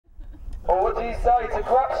do you say to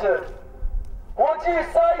corruption? What do you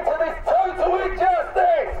say to this total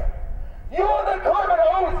injustice? You're the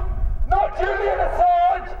criminals, not Julian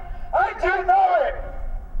Assange, and you know it.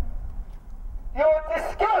 You're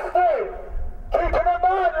disgusting, keeping a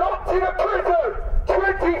man locked in a prison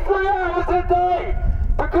 23 hours a day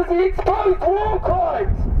because he exposed war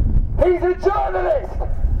crimes. He's a journalist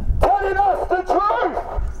telling us the truth,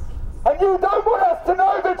 and you don't want us to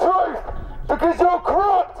know the truth because you're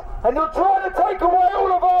corrupt and you're trying to take away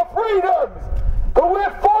all of our freedoms. But we'll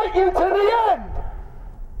fight you to the end.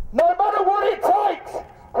 No matter what it takes,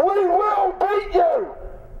 we will beat you.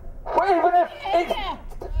 Even if it's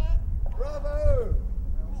Bravo!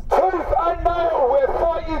 truth and